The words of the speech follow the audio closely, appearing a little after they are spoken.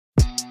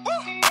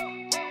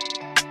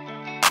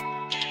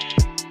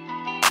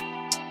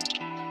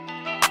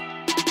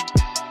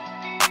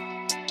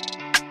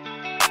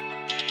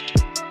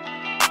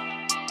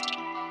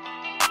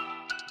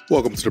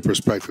Welcome to the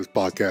Perspectives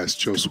Podcast.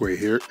 Josue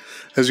here.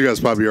 As you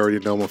guys probably already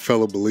know, I'm a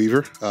fellow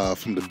believer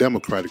from the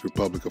Democratic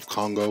Republic of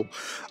Congo.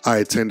 I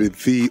attended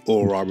the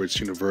Oral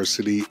Roberts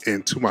University,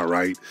 and to my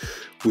right,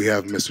 we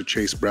have Mr.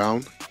 Chase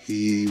Brown.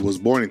 He was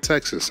born in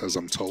Texas, as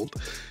I'm told.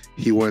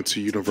 He went to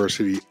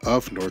University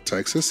of North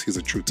Texas. He's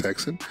a true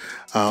Texan.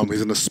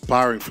 He's an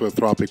aspiring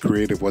philanthropic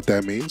creative. What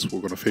that means, we're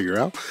going to figure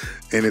out.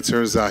 And it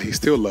turns out he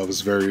still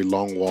loves very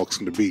long walks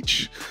on the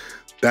beach.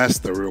 That's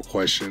the real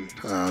question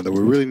that we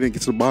really need to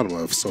get to the bottom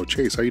of. So,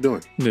 Chase, how you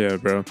doing? Yeah,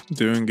 bro.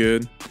 Doing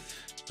good.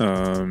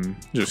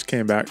 Just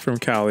came back from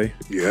Cali.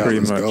 Yeah, pretty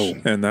let's much. go.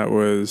 And that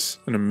was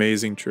an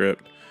amazing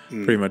trip.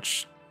 Pretty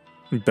much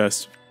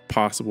best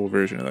possible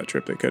version of that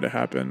trip that could have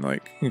happened.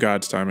 Like,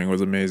 God's timing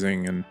was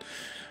amazing, and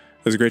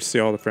it was great to see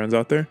all the friends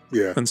out there.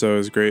 Yeah. And so it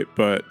was great.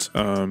 But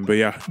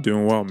yeah,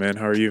 doing well, man.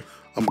 How are you?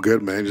 I'm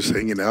good, man. Just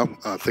hanging out,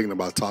 thinking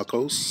about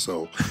tacos.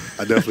 So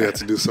I definitely have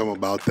to do something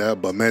about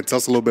that. But, man, tell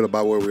us a little bit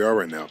about where we are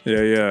right now.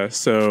 Yeah.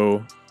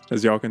 So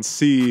as y'all can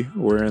see,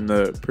 we're in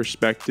the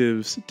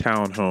Perspectives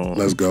townhome.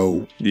 Let's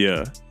go.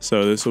 Yeah.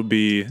 So this will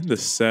be the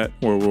set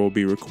where we'll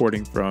be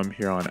recording from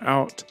here on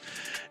out.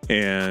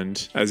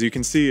 And as you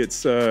can see, it's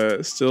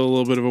still a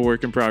little bit of a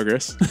work in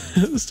progress.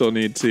 Still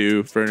need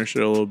to furnish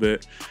it a little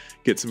bit,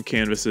 get some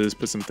canvases,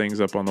 put some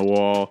things up on the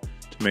wall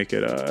to make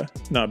it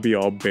not be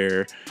all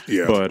bare.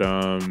 Yeah.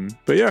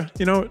 But yeah,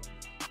 you know,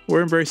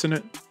 we're embracing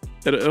it.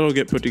 It'll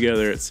get put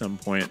together at some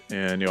point,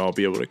 and you'll all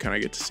be able to kind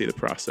of get to see the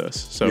process.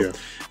 So Yeah.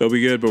 It'll be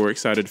good, but we're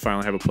excited to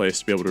finally have a place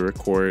to be able to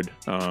record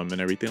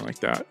and everything like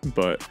that.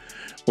 But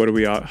what are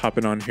we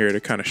hopping on here to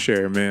kind of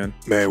share, man?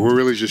 Man, we're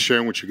really just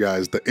sharing with you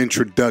guys the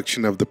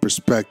introduction of the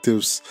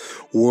Perspectives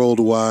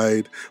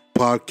worldwide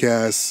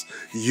podcast,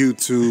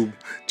 YouTube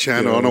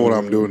channel. I don't know what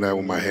I'm doing that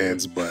with my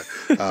hands, but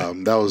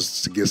that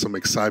was to get some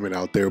excitement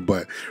out there.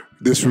 But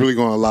this is really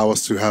going to allow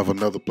us to have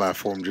another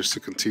platform just to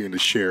continue to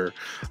share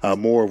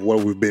more of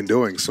what we've been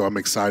doing. So I'm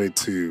excited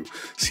to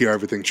see how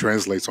everything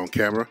translates on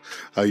camera.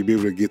 You'll be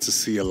able to get to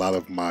see a lot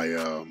of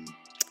my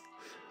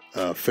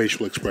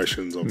facial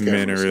expressions on camera.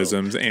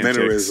 Mannerisms, antics,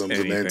 mannerisms and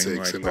anything antics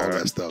like and all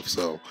that. that stuff.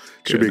 So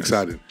should be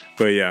exciting.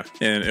 But yeah,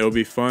 and it'll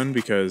be fun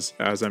because,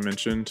 as I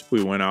mentioned,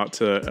 we went out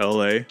to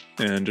LA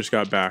and just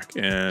got back,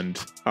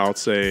 and I'll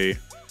say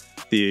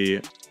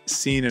the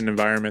scene and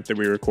environment that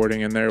we were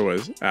recording in there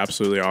was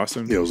absolutely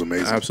awesome. Yeah, it was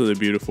amazing. Absolutely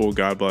beautiful.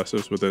 God bless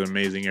us with an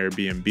amazing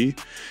Airbnb.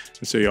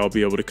 And so y'all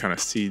be able to kind of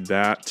see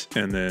that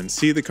and then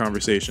see the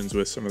conversations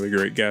with some of the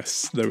great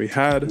guests that we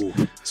had. Ooh.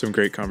 Some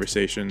great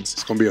conversations.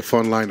 It's going to be a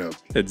fun lineup.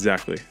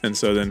 Exactly. And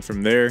so then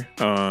from there,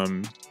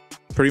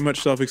 pretty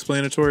much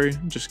self-explanatory.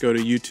 Just go to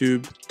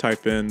YouTube,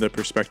 type in the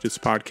Perspectives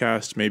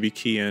Podcast, maybe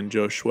key in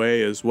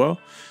Josue as well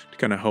to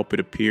kind of help it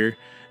appear.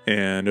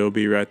 And it'll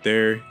be right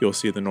there. You'll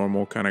see the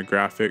normal kind of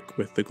graphic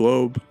with the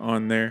globe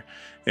on there.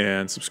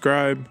 And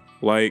subscribe,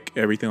 like,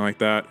 everything like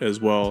that as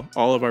well.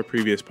 All of our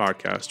previous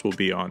podcasts will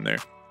be on there.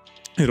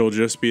 It'll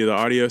just be the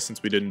audio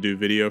since we didn't do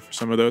video for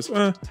some of those.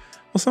 Well,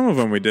 some of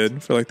them we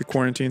did for like the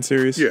quarantine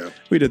series. Yeah.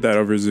 We did that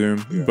over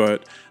Zoom, Yeah.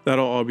 but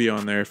that'll all be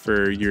on there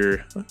for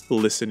your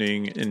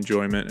listening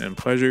enjoyment and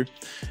pleasure.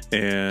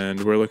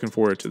 And we're looking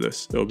forward to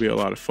this. It'll be a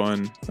lot of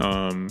fun.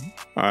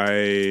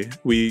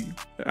 We,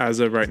 as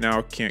of right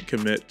now, can't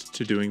commit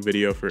to doing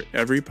video for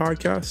every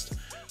podcast,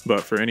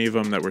 but for any of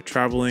them that we're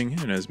traveling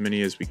and as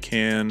many as we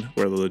can,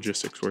 where the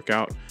logistics work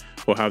out,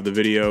 we'll have the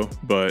video.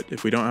 But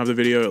if we don't have the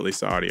video, at least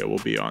the audio will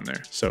be on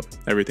there. So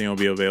everything will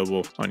be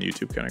available on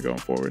YouTube kind of going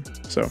forward.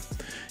 So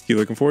you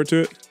looking forward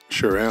to it?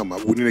 Sure am.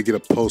 We need to get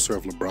a poster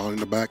of LeBron in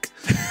the back,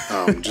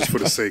 just for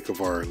the sake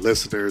of our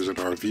listeners and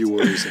our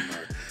viewers and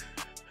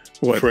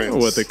our friends.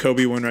 What, the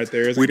Kobe one right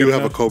there? We do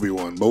have a Kobe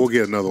one, but we'll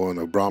get another one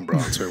of Brown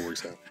so it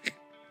works out.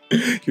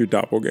 Your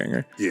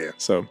doppelganger. Yeah.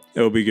 So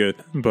it'll be good.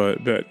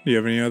 But do you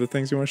have any other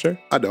things you want to share?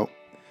 I don't.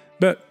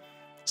 Bet.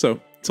 So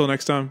until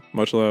next time,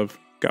 much love.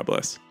 God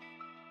bless.